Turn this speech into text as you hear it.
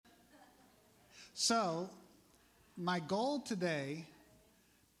So, my goal today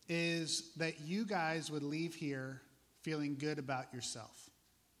is that you guys would leave here feeling good about yourself.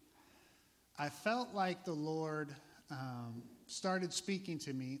 I felt like the Lord started speaking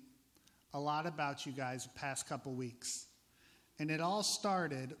to me a lot about you guys the past couple weeks. And it all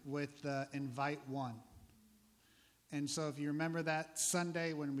started with the invite one. And so if you remember that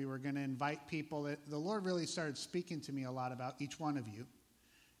Sunday when we were going to invite people, the Lord really started speaking to me a lot about each one of you.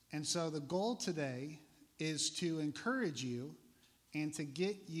 And so the goal today is to encourage you and to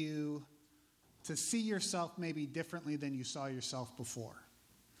get you to see yourself maybe differently than you saw yourself before.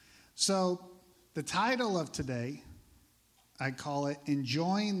 So the title of today, I call it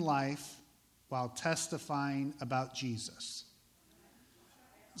Enjoying Life While Testifying About Jesus.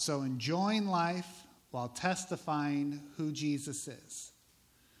 So enjoying life while testifying who Jesus is.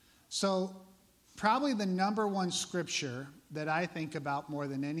 So probably the number one scripture that I think about more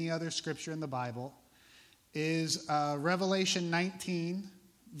than any other scripture in the Bible is Revelation 19,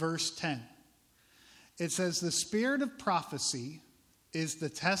 verse 10. It says, "The spirit of prophecy is the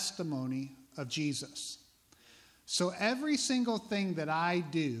testimony of Jesus." So every single thing that I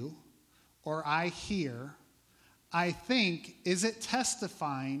do or I hear, I think, is it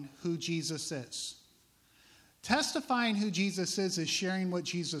testifying who Jesus is? Testifying who Jesus is sharing what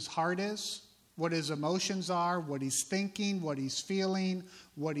Jesus' heart is, what his emotions are, what he's thinking, what he's feeling,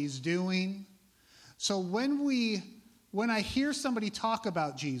 what he's doing. So when I hear somebody talk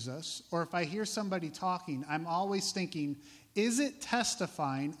about Jesus, or if I hear somebody talking, I'm always thinking, is it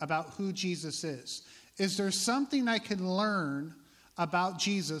testifying about who Jesus is? Is there something I can learn about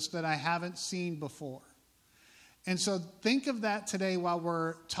Jesus that I haven't seen before? And so think of that today while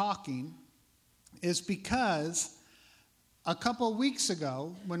we're talking, is because a couple weeks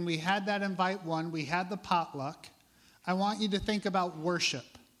ago, when we had that invite one, we had the potluck, I want you to think about worship.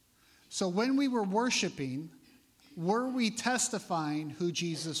 So when we were worshiping, were we testifying who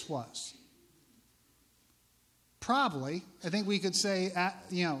Jesus was? Probably. I think we could say,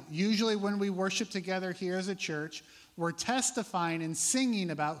 usually when we worship together here as a church, we're testifying and singing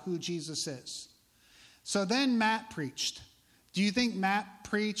about who Jesus is. So then Matt preached. Do you think Matt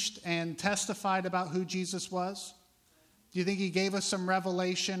preached and testified about who Jesus was? Do you think he gave us some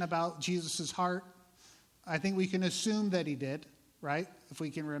revelation about Jesus' heart? I think we can assume that he did, right? If we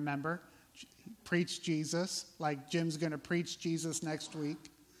can remember. Preach Jesus, like Jim's going to preach Jesus next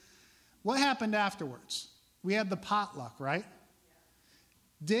week. What happened afterwards? We had the potluck, right?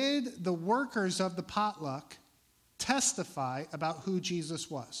 Did the workers of the potluck testify about who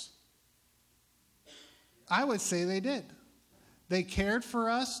Jesus was? I would say they did. They cared for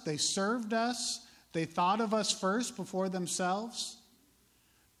us. They served us. They thought of us first before themselves.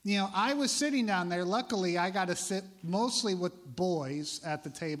 I was sitting down there. Luckily, I got to sit mostly with boys at the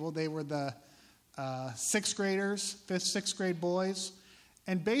table. They were the sixth graders, fifth, sixth grade boys.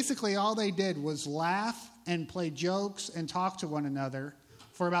 And basically all they did was laugh and play jokes and talk to one another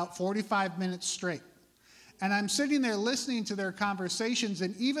for about 45 minutes straight. And I'm sitting there listening to their conversations,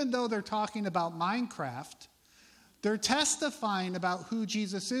 and even though they're talking about Minecraft, they're testifying about who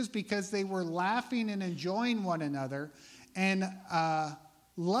Jesus is because they were laughing and enjoying one another and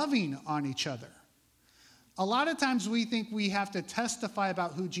loving on each other. A lot of times we think we have to testify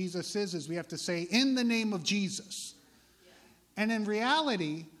about who Jesus is we have to say, in the name of Jesus. And in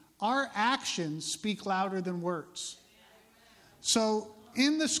reality, our actions speak louder than words. So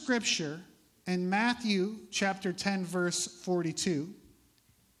in the scripture, in Matthew chapter 10, verse 42,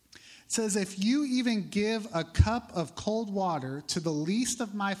 it says, "If you even give a cup of cold water to the least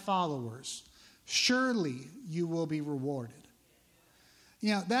of my followers, surely you will be rewarded."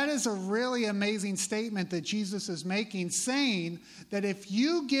 That is a really amazing statement that Jesus is making, saying that if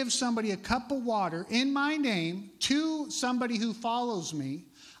you give somebody a cup of water in my name to somebody who follows me,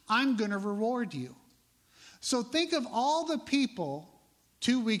 I'm going to reward you. So think of all the people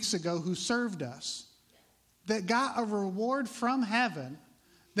 2 weeks ago who served us that got a reward from heaven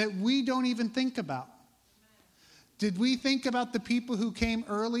that we don't even think about. Did we think about the people who came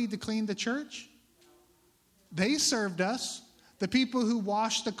early to clean the church? They served us. The people who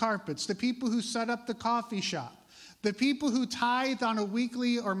washed the carpets, the people who set up the coffee shop, the people who tithe on a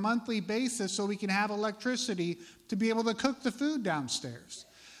weekly or monthly basis so we can have electricity to be able to cook the food downstairs.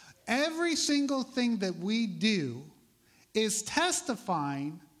 Every single thing that we do is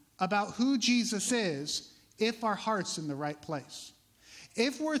testifying about who Jesus is if our heart's in the right place.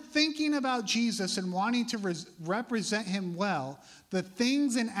 If we're thinking about Jesus and wanting to represent him well, the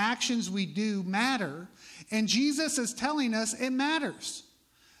things and actions we do matter. And Jesus is telling us it matters.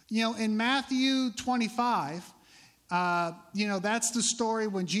 In Matthew 25, that's the story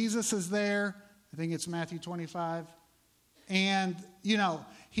when Jesus is there I think it's Matthew 25. And,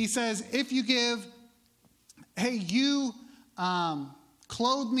 he says, if you give, hey, you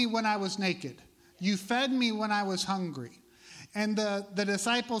clothed me when I was naked. You fed me when I was hungry. And the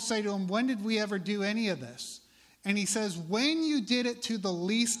disciples say to him, when did we ever do any of this? And he says, when you did it to the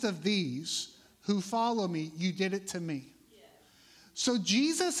least of these who follow me, you did it to me. Yeah. So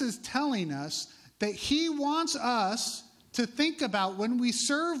Jesus is telling us that he wants us to think about when we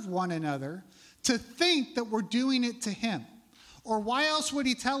serve one another, to think that we're doing it to him. Or why else would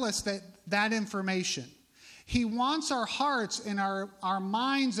he tell us that information? He wants our hearts and our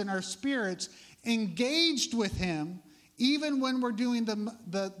minds and our spirits engaged with him, even when we're doing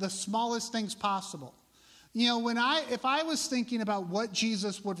the smallest things possible. If I was thinking about what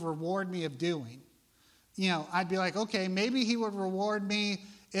Jesus would reward me of doing, I'd be like, okay, maybe he would reward me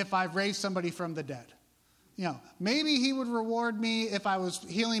if I raised somebody from the dead. Maybe he would reward me if I was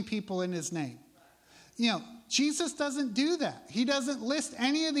healing people in his name. Jesus doesn't do that. He doesn't list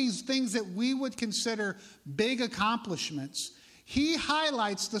any of these things that we would consider big accomplishments. He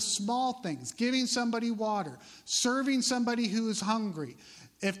highlights the small things, giving somebody water, serving somebody who is hungry.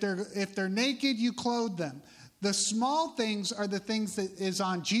 If they're naked, you clothe them. The small things are the things that is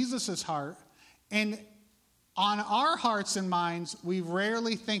on Jesus' heart. And on our hearts and minds, we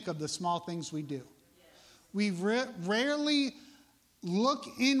rarely think of the small things we do. We rarely look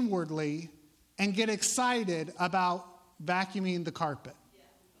inwardly and get excited about vacuuming the carpet,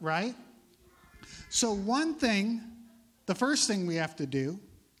 right? So the first thing we have to do,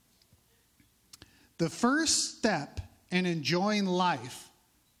 the first step in enjoying life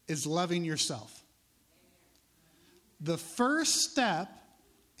is loving yourself. The first step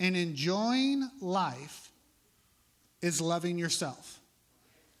in enjoying life is loving yourself.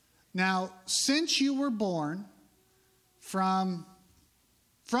 Now, since you were born, from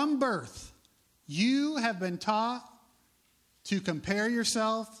birth, you have been taught to compare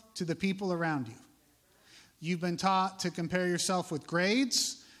yourself to the people around you. You've been taught to compare yourself with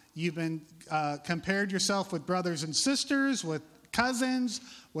grades. You've been compared yourself with brothers and sisters, with cousins,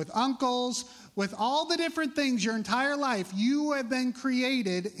 with uncles, with all the different things your entire life. You have been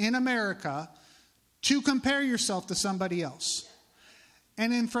created in America to compare yourself to somebody else.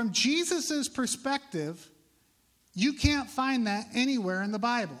 And then from Jesus' perspective, you can't find that anywhere in the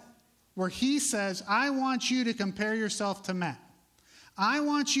Bible, where he says, I want you to compare yourself to Matt. I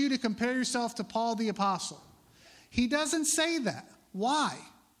want you to compare yourself to Paul the Apostle. He doesn't say that. Why?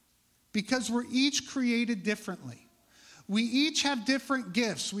 Because we're each created differently. We each have different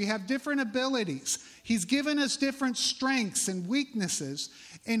gifts. We have different abilities. He's given us different strengths and weaknesses.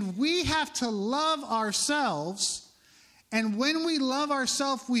 And we have to love ourselves. And when we love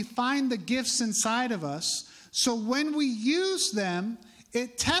ourselves, we find the gifts inside of us. So when we use them,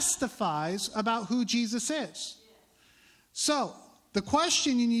 it testifies about who Jesus is. So the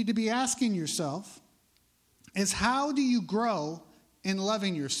question you need to be asking yourself is, how do you grow in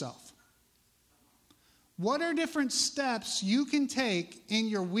loving yourself? What are different steps you can take in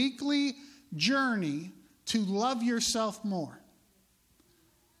your weekly journey to love yourself more?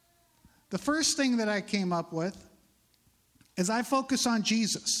 The first thing that I came up with is I focus on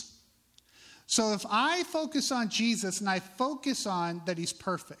Jesus. So if I focus on Jesus and I focus on that he's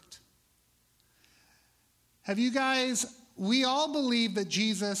perfect. We all believe that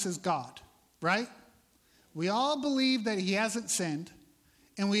Jesus is God, right? We all believe that he hasn't sinned,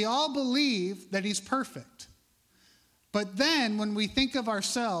 and we all believe that he's perfect. But then when we think of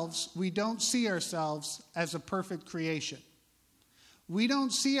ourselves, we don't see ourselves as a perfect creation. We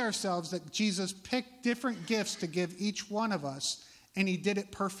don't see ourselves that Jesus picked different gifts to give each one of us, and he did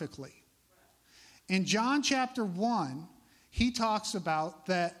it perfectly. In John chapter 1, he talks about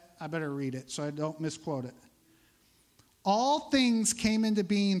that. I better read it so I don't misquote it. All things came into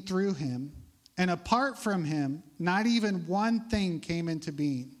being through him, and apart from him, not even one thing came into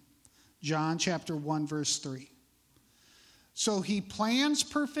being. John chapter 1, verse 3. So he plans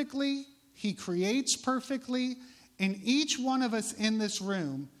perfectly, he creates perfectly, and each one of us in this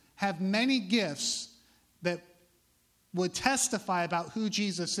room have many gifts that would testify about who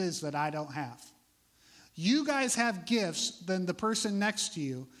Jesus is that I don't have. You guys have gifts than the person next to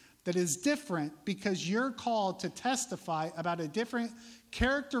you that is different because you're called to testify about a different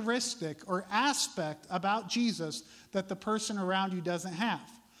characteristic or aspect about Jesus that the person around you doesn't have.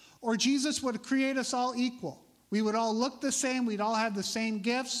 Or Jesus would create us all equal. We would all look the same. We'd all have the same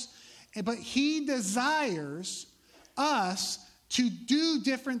gifts. But he desires us to do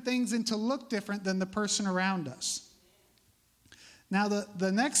different things and to look different than the person around us. Now,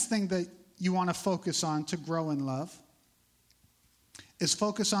 the next thing that you want to focus on to grow in love is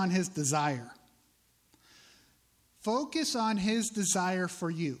focus on his desire. Focus on his desire for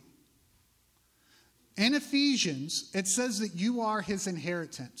you. In Ephesians, it says that you are his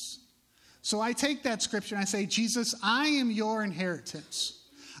inheritance. So I take that scripture and I say, Jesus, I am your inheritance.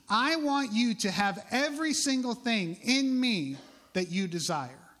 I want you to have every single thing in me that you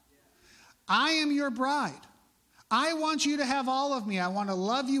desire. I am your bride. I want you to have all of me. I want to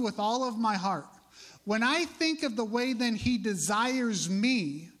love you with all of my heart. When I think of the way then he desires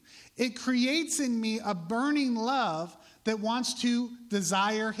me, it creates in me a burning love that wants to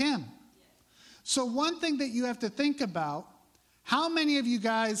desire him. So one thing that you have to think about, how many of you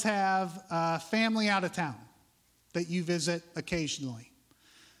guys have family out of town that you visit occasionally?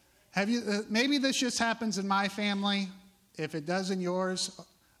 Have you? Maybe this just happens in my family. If it does in yours,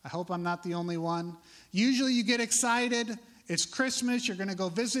 I hope I'm not the only one. Usually you get excited. It's Christmas. You're going to go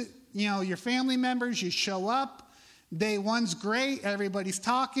visit, your family members. You show up. Day 1's great. Everybody's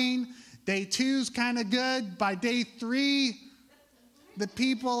talking. Day 2's kind of good. By day 3, the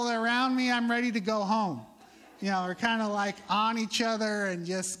people around me, I'm ready to go home. We're kind of like on each other and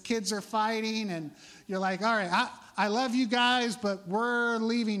just kids are fighting. And you're like, all right, I love you guys, but we're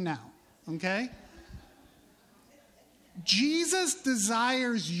leaving now. Okay? Jesus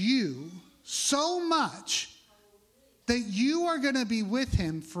desires you so much that you are going to be with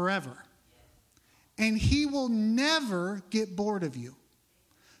him forever. And he will never get bored of you.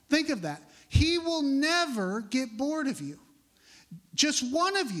 Think of that. He will never get bored of you. Just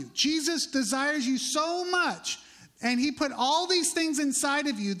one of you. Jesus desires you so much. And he put all these things inside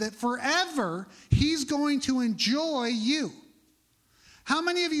of you that forever he's going to enjoy you. How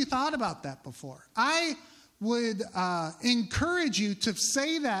many of you thought about that before? I would encourage you to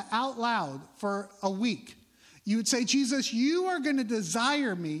say that out loud for a week. You would say, Jesus, you are going to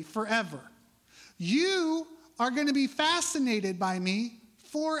desire me forever. You are going to be fascinated by me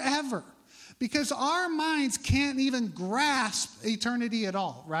forever. Because our minds can't even grasp eternity at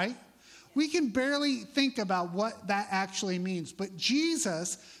all, right? We can barely think about what that actually means. But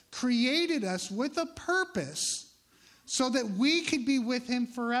Jesus created us with a purpose so that we could be with him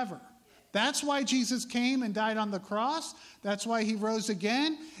forever. That's why Jesus came and died on the cross. That's why he rose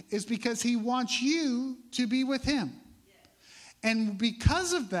again, is because he wants you to be with him. And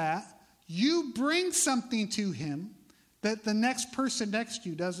because of that, you bring something to him that the next person next to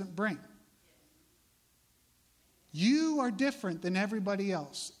you doesn't bring. You are different than everybody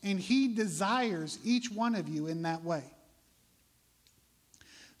else, and he desires each one of you in that way.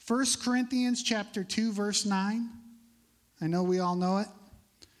 1 Corinthians chapter 2, verse 9. I know we all know it.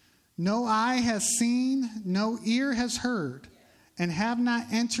 No eye has seen, no ear has heard, and have not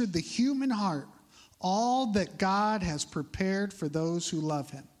entered the human heart all that God has prepared for those who love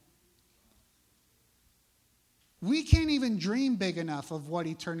him. We can't even dream big enough of what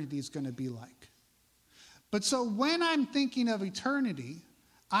eternity is going to be like. But so when I'm thinking of eternity,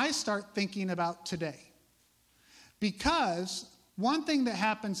 I start thinking about today. Because one thing that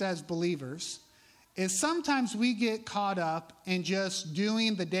happens as believers is sometimes we get caught up in just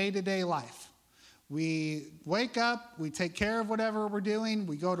doing the day-to-day life. We wake up, we take care of whatever we're doing,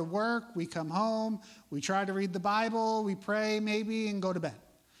 we go to work, we come home, we try to read the Bible, we pray maybe, and go to bed.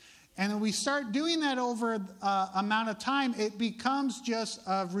 And when we start doing that over an amount of time, it becomes just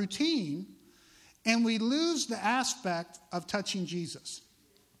a routine. And we lose the aspect of touching Jesus.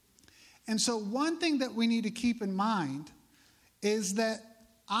 And so one thing that we need to keep in mind is that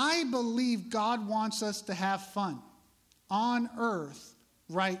I believe God wants us to have fun on earth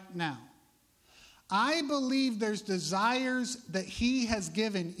right now. I believe there's desires that he has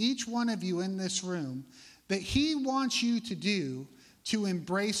given each one of you in this room that he wants you to do to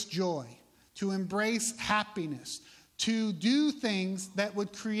embrace joy, to embrace happiness, to do things that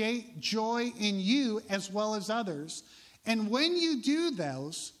would create joy in you as well as others. And when you do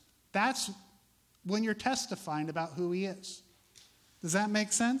those, that's when you're testifying about who he is. Does that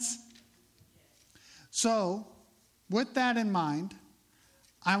make sense? So, with that in mind,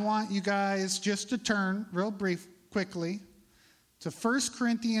 I want you guys just to turn real quickly to 1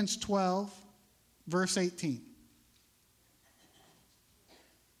 Corinthians 12, verse 18.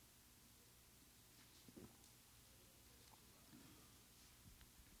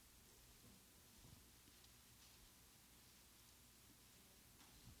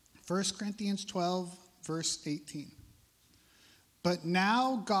 1 Corinthians 12, verse 18. But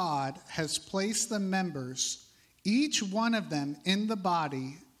now God has placed the members, each one of them, in the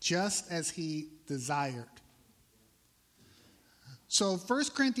body just as he desired. So 1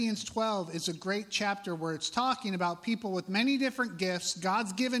 Corinthians 12 is a great chapter where it's talking about people with many different gifts.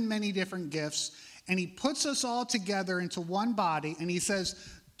 God's given many different gifts, and he puts us all together into one body, and he says,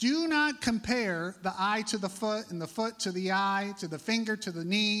 Do not compare the eye to the foot and the foot to the eye, to the finger to the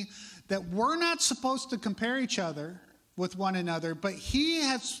knee, that we're not supposed to compare each other with one another, but he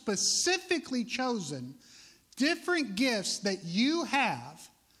has specifically chosen different gifts that you have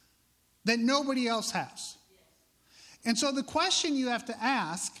that nobody else has. And so the question you have to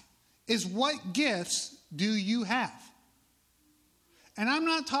ask is, what gifts do you have? And I'm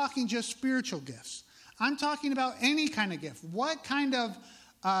not talking just spiritual gifts. I'm talking about any kind of gift. What kind of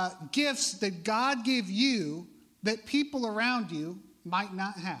gifts that God gave you that people around you might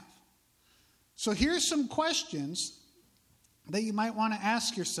not have? So here's some questions that you might want to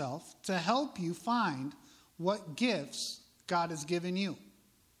ask yourself to help you find what gifts God has given you.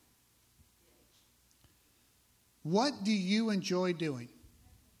 What do you enjoy doing?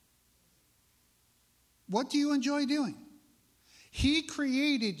 What do you enjoy doing? He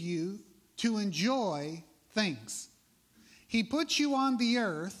created you to enjoy things. He put you on the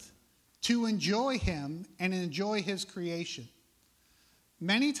earth to enjoy him and enjoy his creation.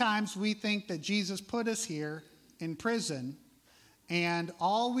 Many times we think that Jesus put us here in prison and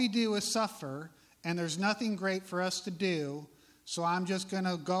all we do is suffer and there's nothing great for us to do, so I'm just going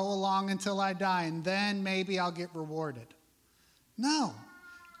to go along until I die and then maybe I'll get rewarded. No.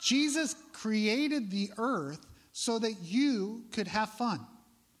 Jesus created the earth so that you could have fun.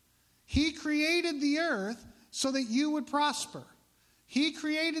 He created the earth so that you would prosper. He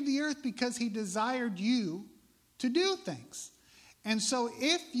created the earth because he desired you to do things. And so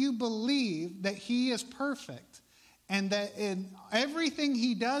if you believe that he is perfect and that in everything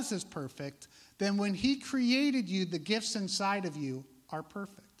he does is perfect, then when he created you, the gifts inside of you are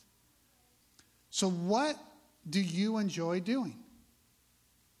perfect. So what do you enjoy doing?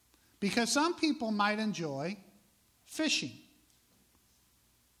 Because some people might enjoy fishing.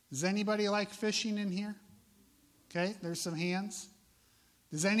 Does anybody like fishing in here? Okay, there's some hands.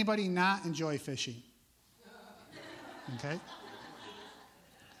 Does anybody not enjoy fishing? Okay.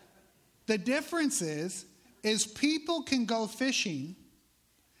 The difference is people can go fishing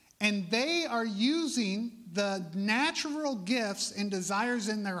and they are using the natural gifts and desires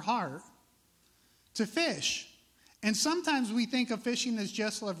in their heart to fish. And sometimes we think of fishing as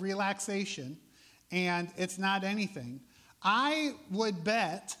just a relaxation, and it's not anything. I would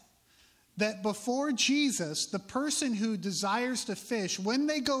bet that before Jesus, the person who desires to fish, when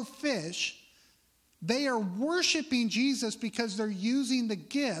they go fish, they are worshiping Jesus because they're using the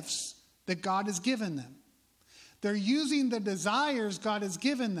gifts that God has given them. They're using the desires God has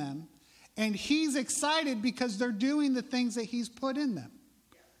given them, and he's excited because they're doing the things that he's put in them.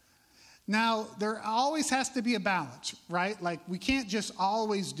 Now, there always has to be a balance, right? Like, we can't just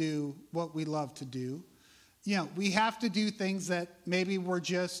always do what we love to do. You know, we have to do things that maybe we're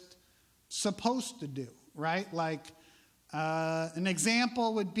just supposed to do, right? Like, an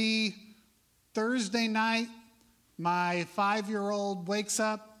example would be Thursday night, my 5-year-old wakes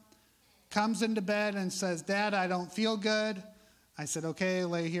up, comes into bed and says, "Dad, I don't feel good." I said, "Okay,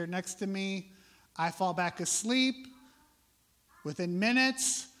 lay here next to me." I fall back asleep. Within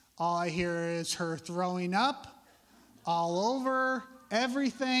minutes, all I hear is her throwing up all over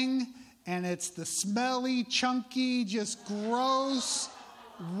everything, and it's the smelly, chunky, just gross,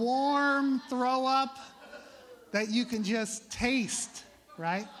 warm throw up that you can just taste,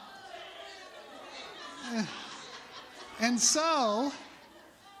 right? And so,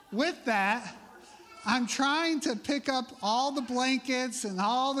 with that, I'm trying to pick up all the blankets and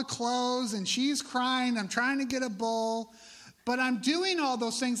all the clothes, and she's crying. I'm trying to get a bowl, but I'm doing all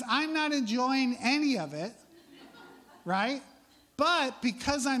those things. I'm not enjoying any of it, right? But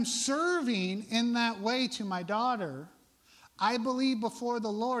because I'm serving in that way to my daughter, I believe before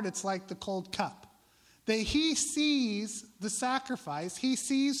the Lord it's like the cold cup. That he sees the sacrifice, he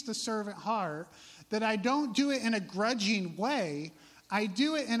sees the servant heart, that I don't do it in a grudging way. I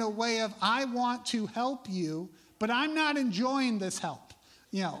do it in a way of, I want to help you, but I'm not enjoying this help.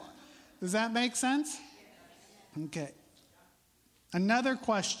 You know, does that make sense? Okay. Another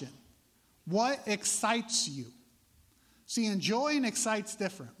question. What excites you? See, enjoy and excites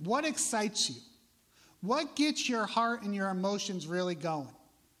different. What excites you? What gets your heart and your emotions really going?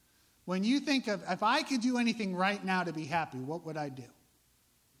 When you think of, if I could do anything right now to be happy, what would I do?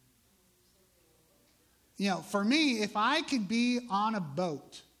 You know, for me, if I could be on a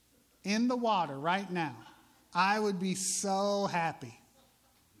boat in the water right now, I would be so happy.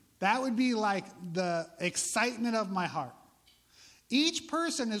 That would be like the excitement of my heart. Each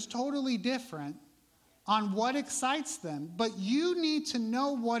person is totally different on what excites them, but you need to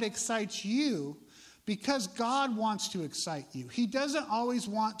know what excites you because God wants to excite you. He doesn't always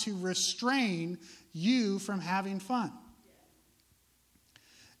want to restrain you from having fun.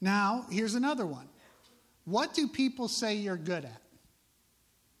 Now, here's another one. What do people say you're good at?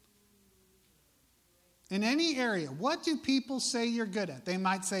 In any area, what do people say you're good at? They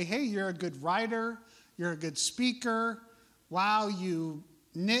might say, hey, you're a good writer, you're a good speaker, wow, you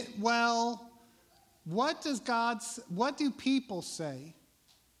knit well. What do people say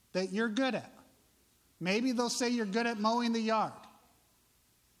that you're good at? Maybe they'll say you're good at mowing the yard.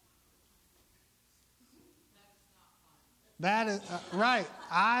 That is right.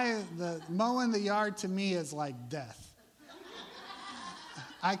 The mowing the yard to me is like death.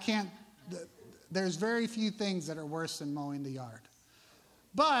 I can't. There's very few things that are worse than mowing the yard.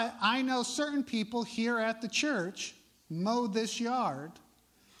 But I know certain people here at the church mow this yard,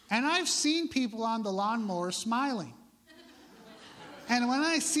 and I've seen people on the lawnmower smiling. And when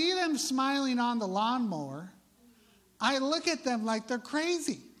I see them smiling on the lawnmower, I look at them like they're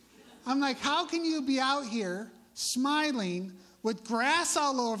crazy. I'm like, how can you be out here smiling with grass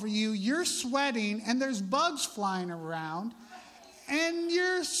all over you, you're sweating, and there's bugs flying around, and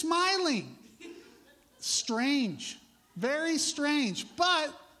you're smiling? Strange. Very strange.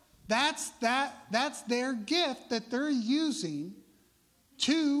 But that's their gift that they're using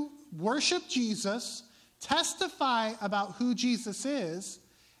to worship Jesus, testify about who Jesus is,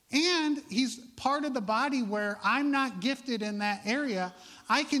 and he's part of the body where I'm not gifted in that area.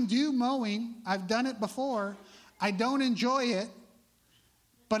 I can do mowing. I've done it before. I don't enjoy it,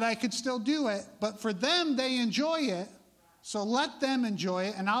 but I could still do it. But for them, they enjoy it. So let them enjoy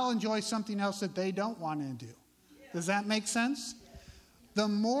it, and I'll enjoy something else that they don't want to do. Does that make sense? The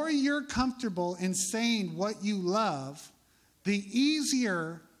more you're comfortable in saying what you love, the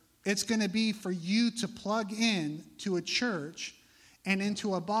easier it's going to be for you to plug in to a church and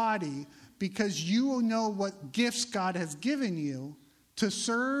into a body, because you will know what gifts God has given you to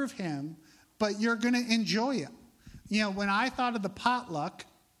serve him, but you're going to enjoy it. You know, when I thought of the potluck,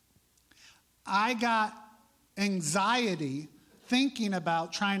 I got anxiety thinking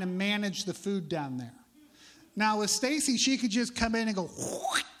about trying to manage the food down there. Now with Stacy, she could just come in and go,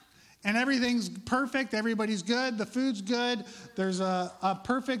 and everything's perfect, everybody's good, the food's good, there's a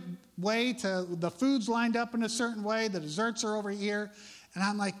perfect way to, the food's lined up in a certain way, the desserts are over here, and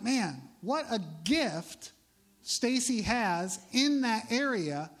I'm like, man, what a gift Stacy has in that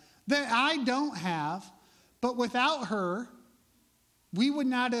area that I don't have, but without her, we would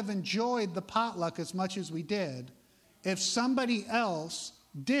not have enjoyed the potluck as much as we did if somebody else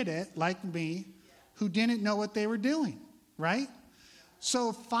did it, like me, who didn't know what they were doing, right?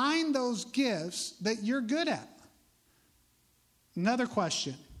 So find those gifts that you're good at. Another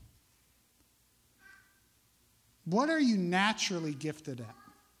question. What are you naturally gifted at?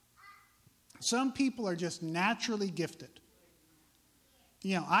 Some people are just naturally gifted.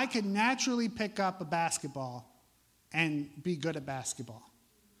 You know, I could naturally pick up a basketball and be good at basketball.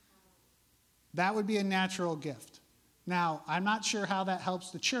 That would be a natural gift. Now, I'm not sure how that helps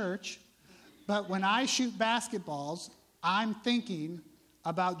the church, but when I shoot basketballs, I'm thinking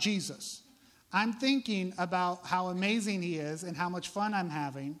about Jesus. I'm thinking about how amazing he is and how much fun I'm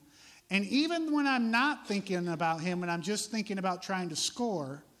having. And even when I'm not thinking about him and I'm just thinking about trying to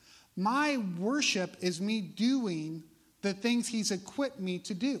score, my worship is me doing the things he's equipped me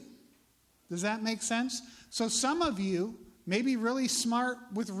to do. Does that make sense? So some of you may be really smart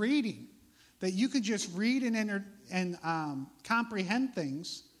with reading, that you could just read and comprehend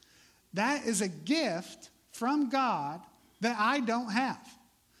things. That is a gift from God that I don't have.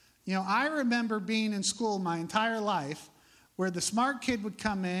 You know, I remember being in school my entire life where the smart kid would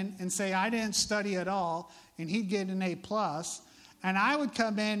come in and say, I didn't study at all, and he'd get an A+, and I would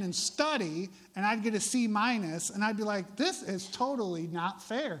come in and study, and I'd get a C-, and I'd be like, this is totally not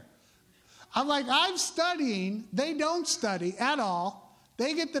fair. I'm like, I'm studying, they don't study at all,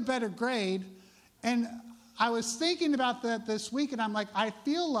 they get the better grade, and I was thinking about that this week, and I'm like, I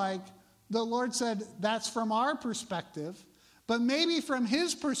feel like the Lord said that's from our perspective, but maybe from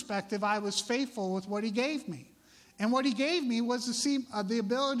his perspective, I was faithful with what he gave me. And what he gave me was the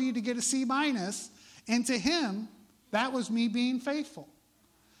ability to get a C-, and to him, that was me being faithful.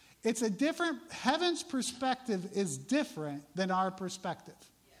 It's a different, heaven's perspective is different than our perspective.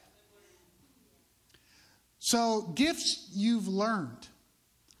 So gifts you've learned.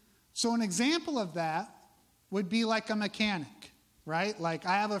 So an example of that would be like a mechanic, right? Like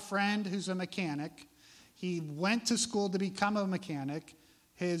I have a friend who's a mechanic. He went to school to become a mechanic.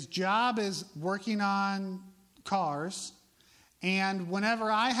 His job is working on cars. And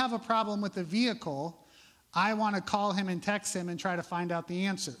whenever I have a problem with a vehicle, I want to call him and text him and try to find out the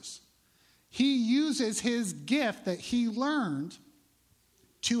answers. He uses his gift that he learned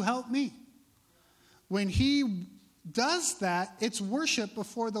to help me. When he does that, it's worship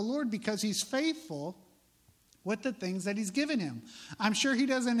before the Lord because he's faithful with the things that he's given him. I'm sure he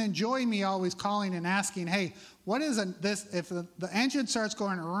doesn't enjoy me always calling and asking, hey, what is this? If the engine starts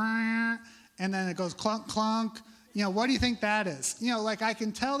going and then it goes clunk, clunk, what do you think that is? Like I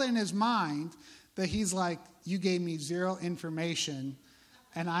can tell in his mind that he's like, you gave me zero information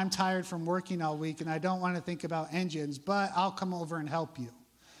and I'm tired from working all week and I don't want to think about engines, but I'll come over and help you.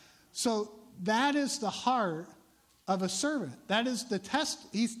 So that is the heart of a servant. That is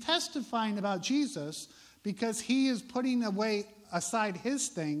he's testifying about Jesus because he is putting aside his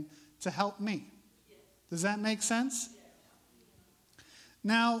thing to help me. Does that make sense?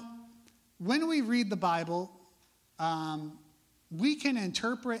 Now, when we read the Bible, we can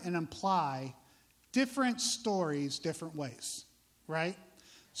interpret and apply different stories different ways, right?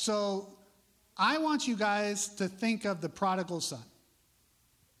 So I want you guys to think of the prodigal son.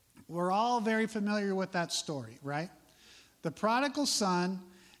 We're all very familiar with that story, right? The prodigal son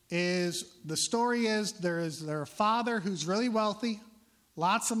there's a father who's really wealthy,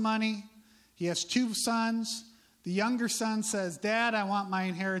 lots of money. He has 2 sons. The younger son says, Dad, I want my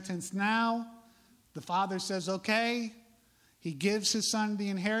inheritance now. The father says, okay. He gives his son the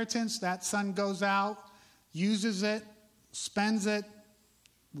inheritance. That son goes out, uses it, spends it,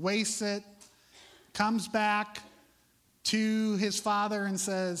 wastes it, comes back to his father and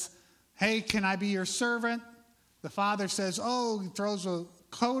says, hey, can I be your servant? The father says, he throws a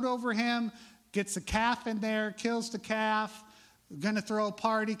coat over him, gets a calf in there, kills the calf, going to throw a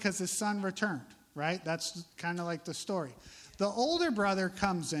party because his son returned, right? That's kind of like the story. The older brother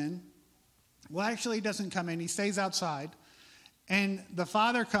comes in. Well, actually, he doesn't come in. He stays outside. And the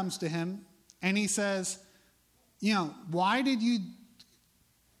father comes to him and he says, why did you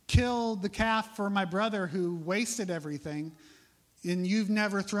kill the calf for my brother who wasted everything and you've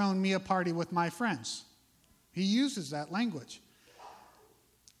never thrown me a party with my friends? He uses that language.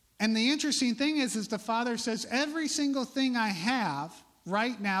 And the interesting thing is the father says, every single thing I have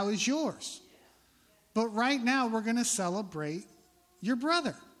right now is yours. But right now we're going to celebrate your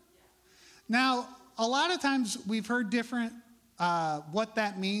brother. Now, a lot of times we've heard different what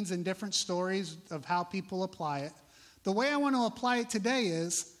that means in different stories of how people apply it. The way I want to apply it today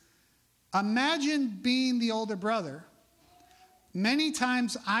is, imagine being the older brother. Many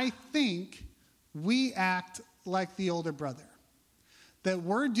times I think we act like the older brother, that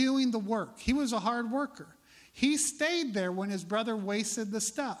we're doing the work. He was a hard worker. He stayed there when his brother wasted the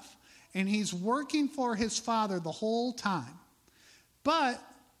stuff, and he's working for his father the whole time. But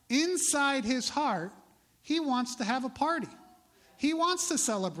inside his heart, he wants to have a party. He wants to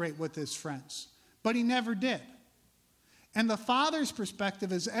celebrate with his friends, but he never did. And the father's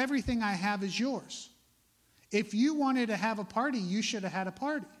perspective is, everything I have is yours. If you wanted to have a party, you should have had a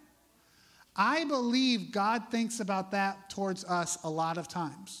party. I believe God thinks about that towards us a lot of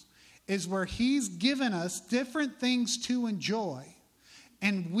times, is where he's given us different things to enjoy,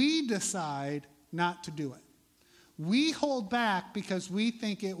 and we decide not to do it. We hold back because we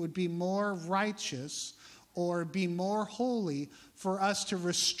think it would be more righteous or be more holy for us to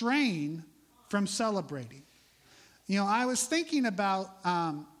restrain from celebrating. I was thinking about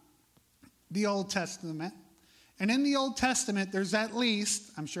the Old Testament. And in the Old Testament, there's at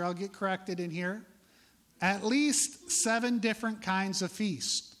least, I'm sure I'll get corrected in here, at least 7 different kinds of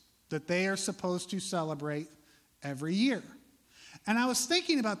feasts that they are supposed to celebrate every year. And I was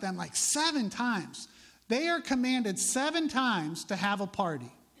thinking about them like 7 times. They are commanded 7 times to have a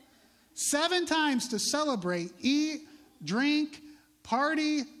party. 7 times to celebrate, eat, drink,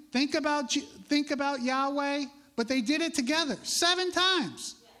 party, think about Yahweh. But they did it together 7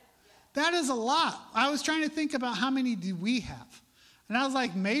 times. That is a lot. I was trying to think about how many do we have. And I was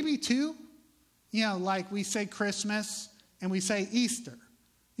like, maybe 2. Like we say Christmas and we say Easter.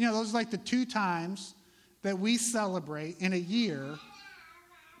 Those are like the 2 times that we celebrate in a year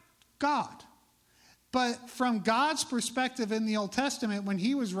God. But from God's perspective in the Old Testament, when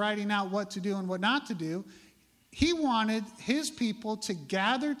he was writing out what to do and what not to do, he wanted his people to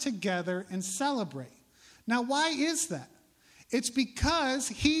gather together and celebrate. Now, why is that? It's because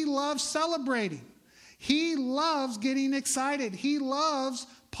he loves celebrating. He loves getting excited. He loves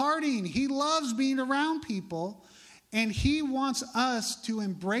partying. He loves being around people. And he wants us to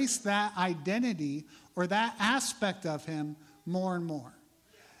embrace that identity or that aspect of him more and more.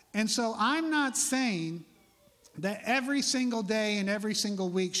 And so I'm not saying that every single day and every single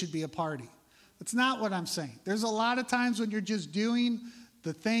week should be a party. That's not what I'm saying. There's a lot of times when you're just doing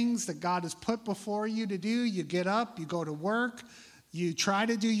the things that God has put before you to do. You get up, you go to work, you try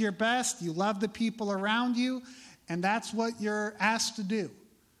to do your best, you love the people around you, and that's what you're asked to do.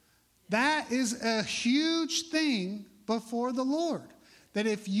 That is a huge thing before the Lord. That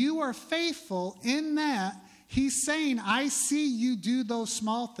if you are faithful in that, he's saying, I see you do those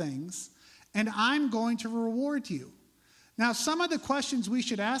small things, and I'm going to reward you. Now, some of the questions we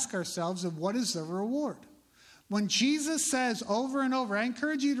should ask ourselves of what is the reward? When Jesus says over and over, I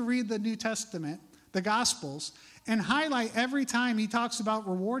encourage you to read the New Testament, the Gospels, and highlight every time he talks about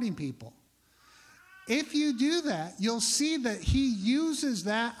rewarding people. If you do that, you'll see that he uses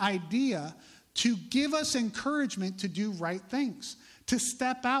that idea to give us encouragement to do right things, to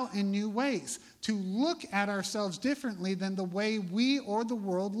step out in new ways, to look at ourselves differently than the way we or the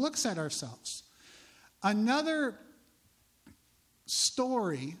world looks at ourselves. Another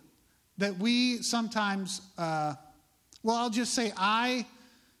story that we sometimes, I'll just say I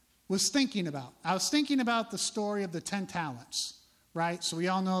was thinking about. I was thinking about the story of the 10 talents, right? So we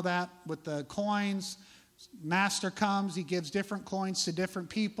all know that with the coins. Master comes, he gives different coins to different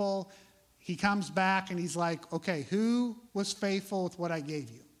people. He comes back and he's like, okay, who was faithful with what I gave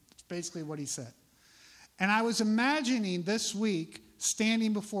you? That's basically what he said. And I was imagining this week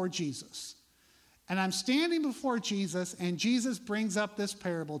standing before Jesus. And I'm standing before Jesus, and Jesus brings up this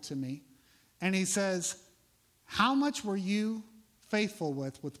parable to me. And he says, how much were you faithful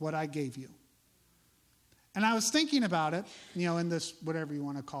with what I gave you? And I was thinking about it, in this, whatever you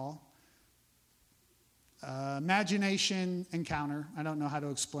want to call, imagination encounter. I don't know how to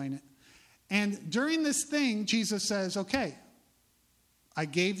explain it. And during this thing, Jesus says, okay, I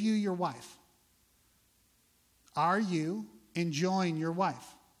gave you your wife. Are you enjoying your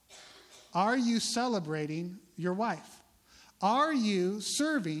wife? Are you celebrating your wife? Are you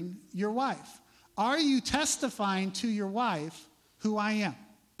serving your wife? Are you testifying to your wife who I am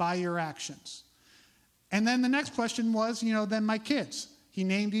by your actions? And then the next question was, then my kids. He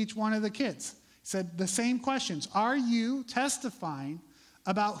named each one of the kids. He said the same questions. Are you testifying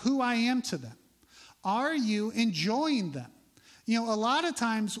about who I am to them? Are you enjoying them? A lot of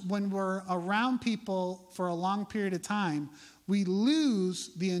times when we're around people for a long period of time, we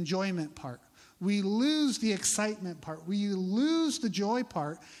lose the enjoyment part. We lose the excitement part. We lose the joy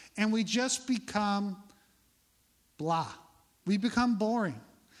part, and we just become blah. We become boring.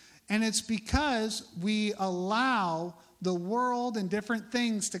 And it's because we allow the world and different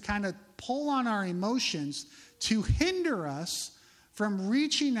things to kind of pull on our emotions to hinder us from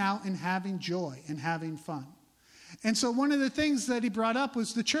reaching out and having joy and having fun. And so one of the things that he brought up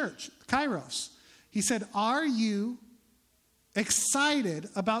was the church, Kairos. He said, are you excited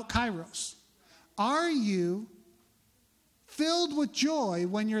about Kairos? Are you filled with joy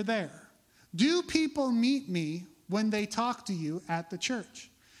when you're there? Do people meet me when they talk to you at the church?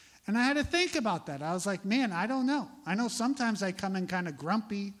 And I had to think about that. I was like, man, I don't know. I know sometimes I come in kind of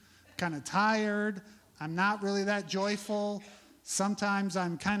grumpy, kind of tired. I'm not really that joyful. Sometimes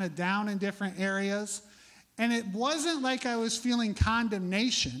I'm kind of down in different areas. And it wasn't like I was feeling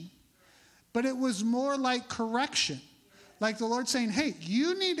condemnation, but it was more like correction. Like the Lord saying, hey,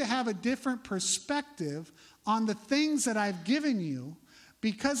 you need to have a different perspective on the things that I've given you,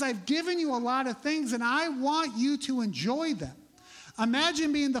 because I've given you a lot of things and I want you to enjoy them.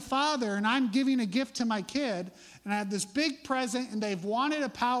 Imagine being the father and I'm giving a gift to my kid and I have this big present and they've wanted a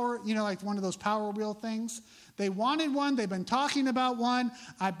power, like one of those Power Wheel things. They wanted one. They've been talking about one.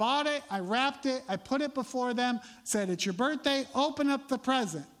 I bought it. I wrapped it. I put it before them, said, it's your birthday. Open up the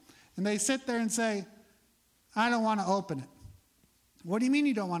present. And they sit there and say, I don't want to open it. What do you mean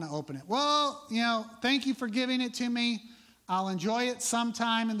you don't want to open it? Well, thank you for giving it to me. I'll enjoy it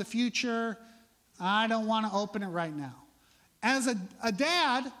sometime in the future. I don't want to open it right now. As a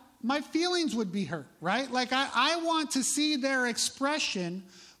dad, my feelings would be hurt, right? Like I want to see their expression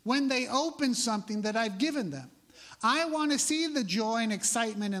when they open something that I've given them. I want to see the joy and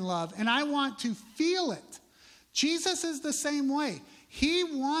excitement and love, and I want to feel it. Jesus is the same way. He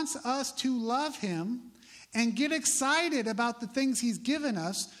wants us to love him and get excited about the things he's given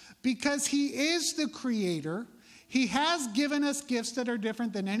us because he is the creator. He has given us gifts that are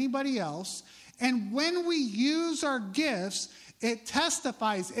different than anybody else. And when we use our gifts, it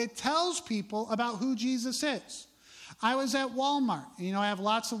testifies, it tells people about who Jesus is. I was at Walmart. I have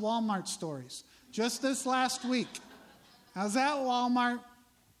lots of Walmart stories. Just this last week, I was at Walmart.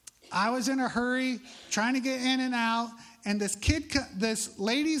 I was in a hurry, trying to get in and out. And this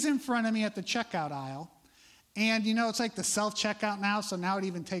lady's in front of me at the checkout aisle. And, it's like the self-checkout now, so now it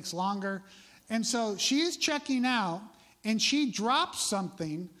even takes longer. And so she's checking out, and she drops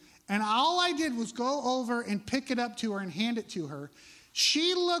something. And all I did was go over and pick it up to her and hand it to her.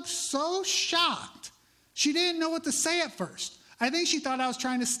 She looked so shocked. She didn't know what to say at first. I think she thought I was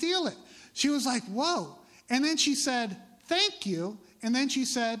trying to steal it. She was like, whoa. And then she said, thank you. And then she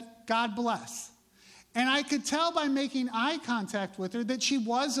said, God bless. And I could tell by making eye contact with her that she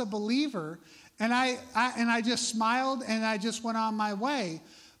was a believer. And I just smiled and I just went on my way.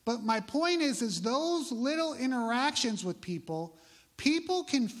 But my point is those little interactions with people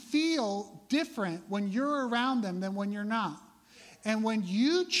can feel different when you're around them than when you're not. And when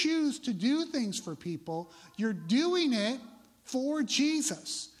you choose to do things for people, you're doing it for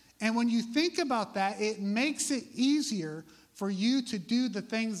Jesus. And when you think about that, it makes it easier for you to do the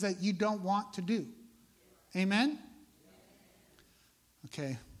things that you don't want to do. Amen?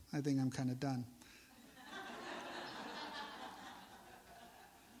 Okay, I think I'm kind of done.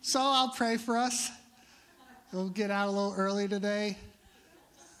 So I'll pray for us. We'll get out a little early today.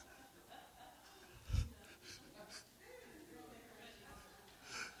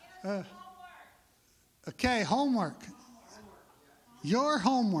 Okay, homework. Your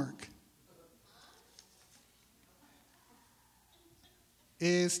homework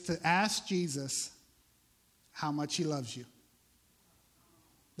is to ask Jesus how much he loves you.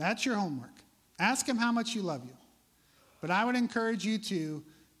 That's your homework. Ask him how much you love you. But I would encourage you to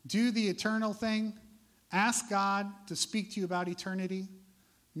do the eternal thing. Ask God to speak to you about eternity.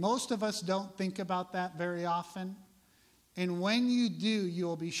 Most of us don't think about that very often. And when you do,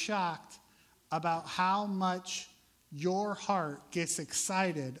 you'll be shocked about how much your heart gets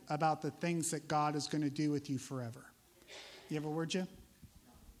excited about the things that God is going to do with you forever. You have a word, Jim?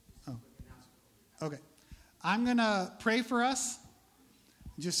 Oh. Okay. I'm going to pray for us.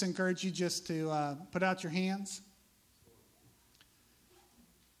 Just encourage you just to put out your hands.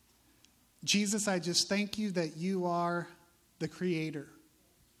 Jesus, I just thank you that you are the creator.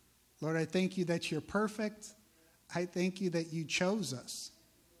 Lord, I thank you that you're perfect. I thank you that you chose us.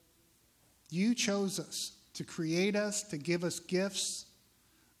 You chose us to create us, to give us gifts.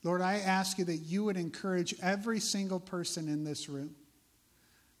 Lord, I ask you that you would encourage every single person in this room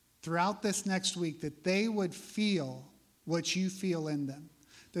throughout this next week, that they would feel what you feel in them,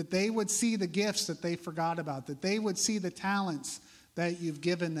 that they would see the gifts that they forgot about, that they would see the talents that you've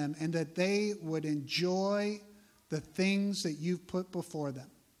given them, and that they would enjoy the things that you've put before them,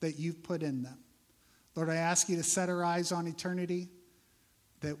 that you've put in them. Lord, I ask you to set our eyes on eternity,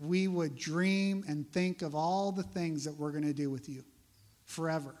 that we would dream and think of all the things that we're going to do with you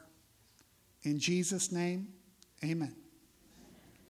forever. In Jesus' name, amen.